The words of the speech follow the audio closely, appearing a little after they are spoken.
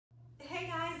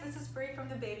this is Bree from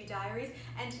the Baby Diaries,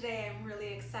 and today I'm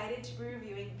really excited to be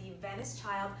reviewing the Venice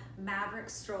Child Maverick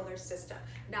Stroller System.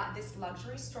 Now, this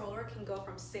luxury stroller can go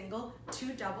from single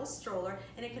to double stroller,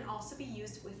 and it can also be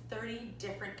used with 30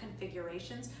 different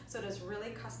configurations, so it is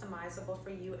really customizable for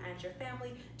you and your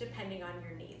family depending on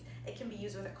your needs. It can be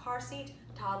used with a car seat,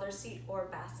 toddler seat, or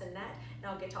bassinet, and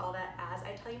I'll get to all that as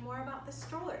I tell you more about the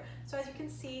stroller. So as you can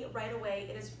see right away,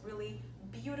 it is really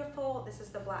beautiful. This is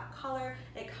the black color.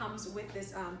 It comes with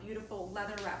this beautiful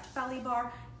leather wrapped belly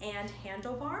bar and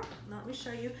handlebar. Let me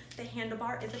show you. The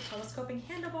handlebar is a telescoping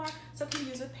handlebar, so it can be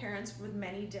used with parents with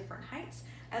many different heights.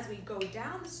 As we go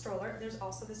down the stroller, there's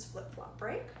also this flip-flop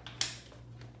brake.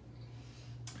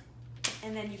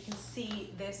 And then you can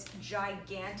see this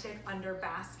gigantic under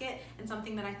basket, and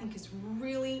something that I think is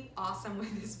really awesome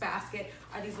with this basket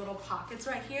are these little pockets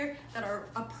right here that are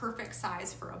a perfect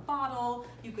size for a bottle.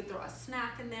 You could throw a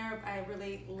snack in there. I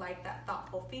really like that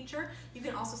thoughtful feature. You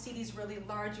can also see these really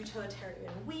large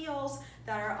utilitarian wheels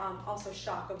that are also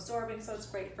shock absorbing, so it's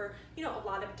great for, you know, a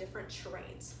lot of different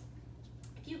terrains.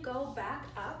 If you go back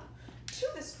up to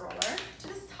the stroller, to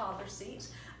this toddler seat,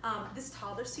 this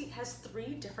toddler seat has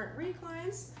 3 different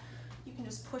reclines. You can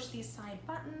just push these side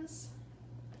buttons,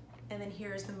 and then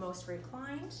here's the most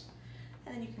reclined,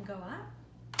 and then you can go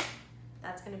up.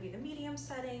 That's going to be the medium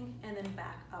setting, and then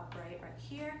back upright right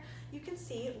here. You can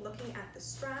see, looking at the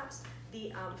straps,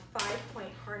 the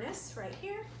 5-point harness right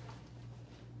here,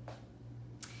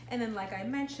 and then like I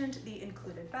mentioned, the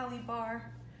included belly bar,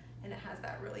 and it has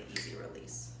that really easy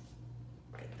release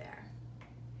right there.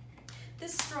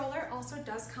 This stroller also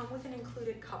does come with an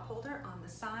included cup holder on the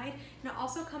side, and it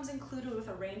also comes included with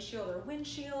a rain shield or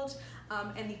windshield,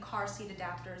 and the car seat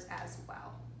adapters as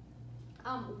well.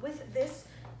 With this,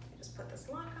 just put this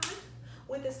lock on.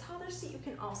 With this toddler seat, you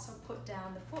can also put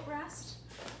down the footrest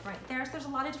right there. So there's a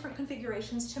lot of different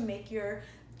configurations to make your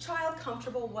child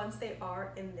comfortable once they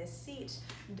are in this seat,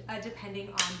 depending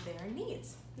on their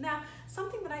needs. Now,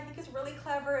 something that I think is really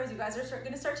clever, as you guys are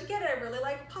going to start to get it, I really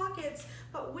like pockets,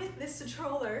 but with this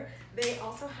stroller, they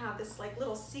also have this like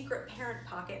little secret parent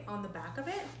pocket on the back of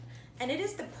it, and it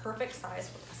is the perfect size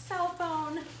for a cell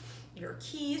phone, your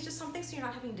keys, just something so you're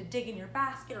not having to dig in your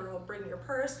basket or bring your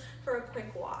purse for a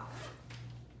quick walk.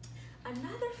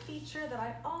 Another feature that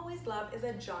I always love is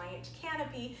a giant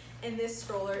canopy, and this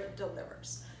stroller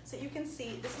delivers. So you can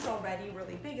see this is already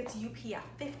really big. It's UPF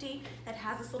 50. It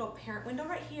has this little parent window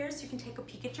right here, so you can take a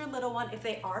peek at your little one if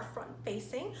they are front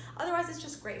facing. Otherwise, it's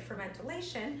just great for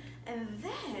ventilation. And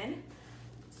then,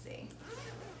 let's see,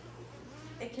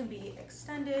 it can be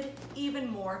extended even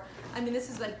more. I mean, this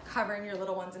is like covering your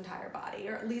little one's entire body,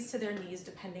 or at least to their knees,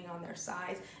 depending on their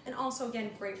size. And also,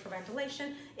 again, great for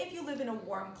ventilation if you live in a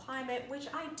warm climate, which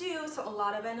I do, so a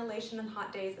lot of ventilation on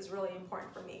hot days is really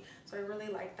important for me. So I really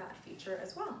like that feature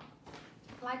as well.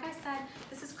 Like I said,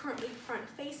 this is currently front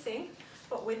facing,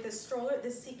 but with this stroller,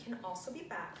 this seat can also be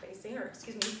back facing, or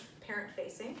excuse me, parent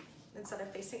facing. Instead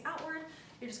of facing outward,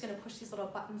 you're just gonna push these little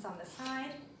buttons on the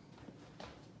side,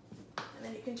 and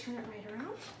then you can turn it right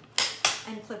around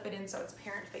and clip it in so it's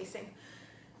parent facing.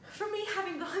 For me,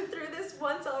 having gone through this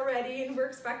once already, and we're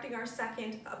expecting our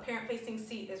second, a parent facing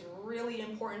seat is really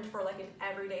important for like an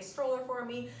everyday stroller for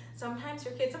me. Sometimes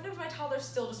my toddler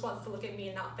still just wants to look at me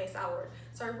and not face outward.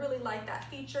 So I really like that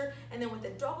feature. And then with the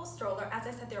double stroller, as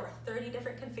I said, there are 30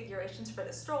 different configurations for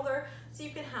the stroller. So you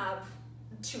can have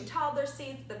 2 toddler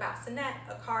seats, the bassinet,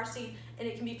 a car seat, and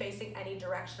it can be facing any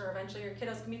direction, or eventually your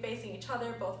kiddos can be facing each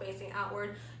other, both facing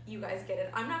outward. You guys get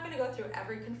it. I'm not going to go through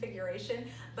every configuration,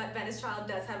 but Venice Child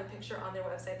does have a picture on their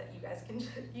website that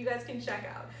you guys can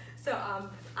check out. So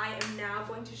I am now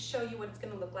going to show you what it's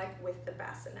going to look like with the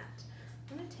bassinet.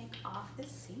 I'm going to take off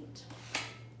this seat.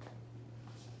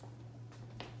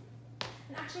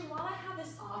 And actually, while I have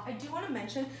this off, I do want to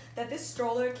mention that this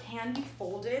stroller can be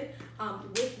folded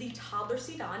with the toddler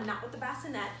seat on, not with the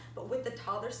bassinet, but with the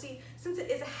toddler seat. Since it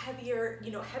is a heavier,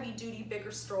 heavy-duty,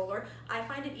 bigger stroller, I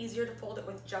find it easier to fold it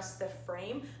with just the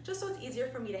frame, just so it's easier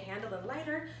for me to handle and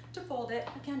lighter to fold it.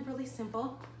 Again, really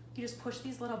simple. You just push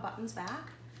these little buttons back,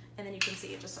 and then you can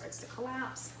see it just starts to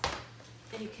collapse,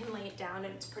 and you can lay it down,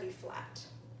 and it's pretty flat.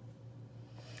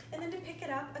 And then to pick it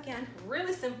up, again,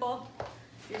 really simple.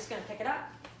 You're just gonna pick it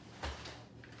up,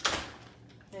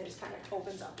 and it just kind of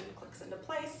opens up and clicks into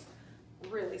place.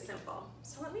 Really simple.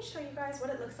 So let me show you guys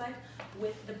what it looks like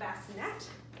with the bassinet.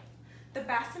 The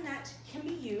bassinet can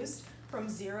be used from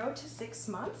 0 to 6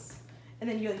 months, and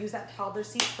then you'll use that toddler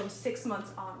seat from 6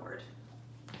 months onward.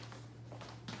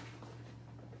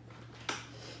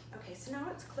 Okay, so now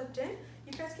it's clipped in.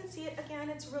 You guys can see it again,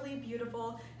 it's really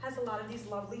beautiful, has a lot of these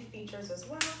lovely features as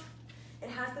well. It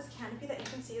has this canopy that you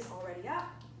can see is already up.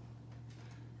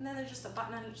 And then there's just a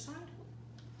button on each side.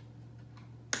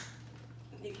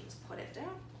 You can just put it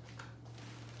down.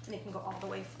 And it can go all the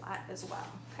way flat as well,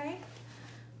 okay?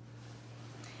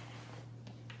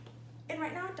 And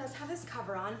right now it does have this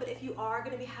cover on, but if you are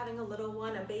gonna be having a little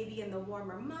one, a baby in the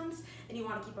warmer months, and you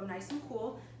wanna keep them nice and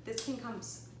cool, this can come,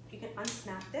 you can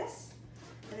unsnap this,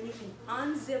 and then you can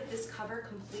unzip this cover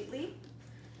completely,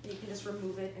 and you can just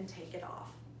remove it and take it off.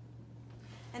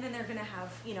 And then they're gonna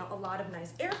have, you know, a lot of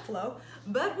nice airflow,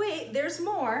 but wait, there's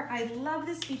more. I love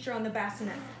this feature on the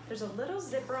bassinet. There's a little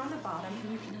zipper on the bottom,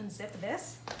 and you can unzip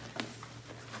this.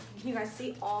 Can you guys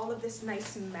see all of this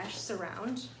nice mesh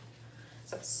surround?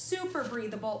 So it's super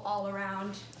breathable all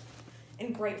around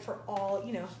and great for all,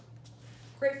 you know,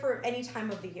 great for any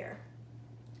time of the year.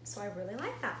 So I really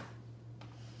like that.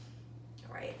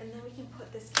 All right, and then we can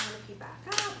put this canopy back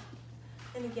up.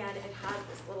 And again, it has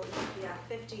this little UPF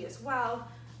 50 as well.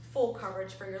 Full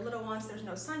coverage for your little ones. There's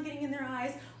no sun getting in their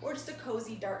eyes, or just a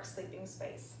cozy, dark sleeping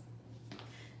space.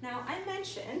 Now, I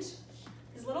mentioned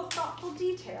these little thoughtful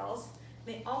details.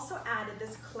 They also added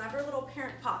this clever little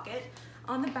parent pocket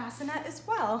on the bassinet as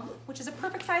well, which is a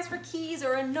perfect size for keys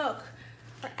or a nook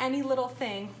or any little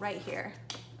thing right here.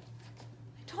 I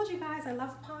told you guys I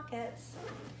love pockets.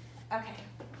 Okay,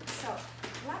 so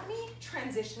let me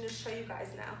transition to show you guys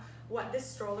now what this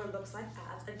stroller looks like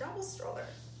as a double stroller.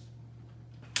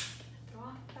 Throw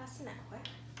off the bassinet quick.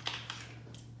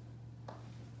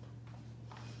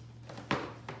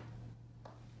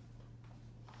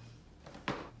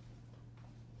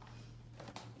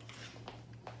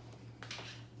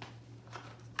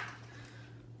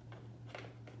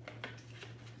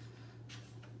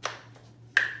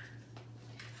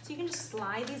 So you can just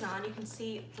slide these on. You can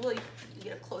see, well, you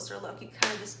get a closer look. You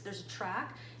kind of just, there's a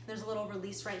track. There's a little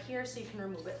release right here so you can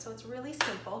remove it. So it's really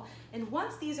simple. And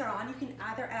once these are on, you can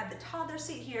either add the toddler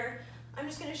seat here. I'm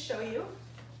just going to show you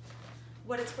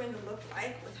what it's going to look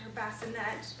like with her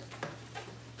bassinet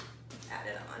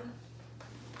added on.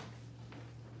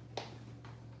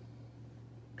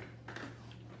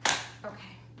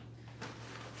 Okay.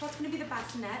 So it's going to be the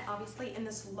bassinet, obviously in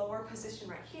this lower position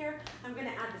right here. I'm going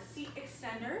to add the seat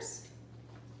extenders.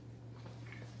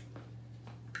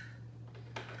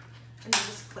 And they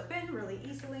just clip in really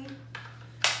easily.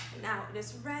 Now it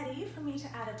is ready for me to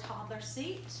add a toddler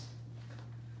seat.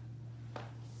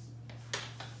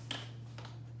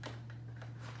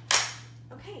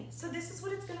 Okay, so this is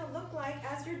what it's gonna look like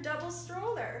as your double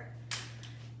stroller.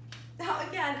 Now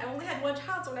again, I only had one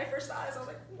child, so when I first saw this, I was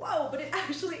like, whoa, but it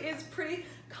actually is pretty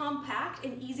compact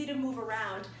and easy to move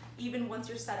around, even once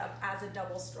you're set up as a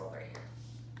double stroller here.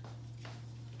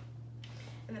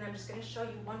 And then I'm just gonna show you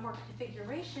one more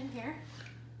configuration here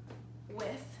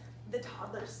with the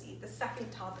toddler seat, the second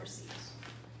toddler seat.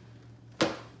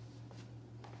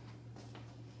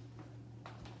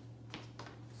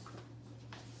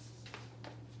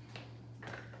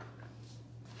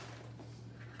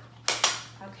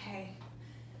 Okay.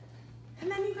 And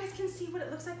then you guys can see what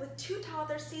it looks like with two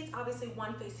toddler seats, obviously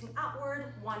one facing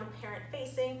outward, one parent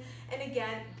facing. And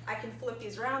again, I can flip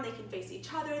these around, they can face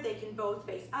each other, they can both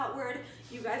face outward.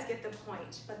 You guys get the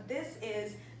point. But this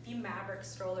is the Maverick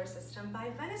Stroller System by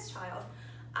Venice.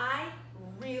 I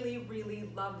really, really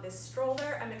love this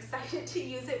stroller. I'm excited to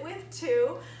use it with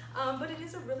too, but it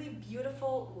is a really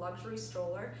beautiful luxury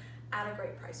stroller at a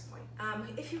great price point.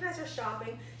 If you guys are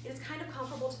shopping, it's kind of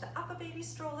comparable to the UPPAbaby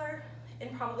stroller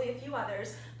and probably a few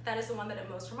others, but that is the one that it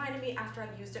most reminded me after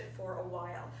I've used it for a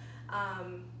while.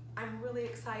 I'm really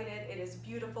excited. It is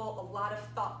beautiful, a lot of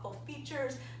thoughtful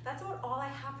features. That's about all I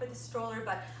have for the stroller,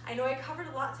 but I know I covered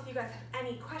a lot, so if you guys have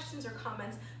any questions or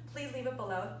comments, please leave it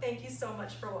below. Thank you so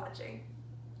much for watching.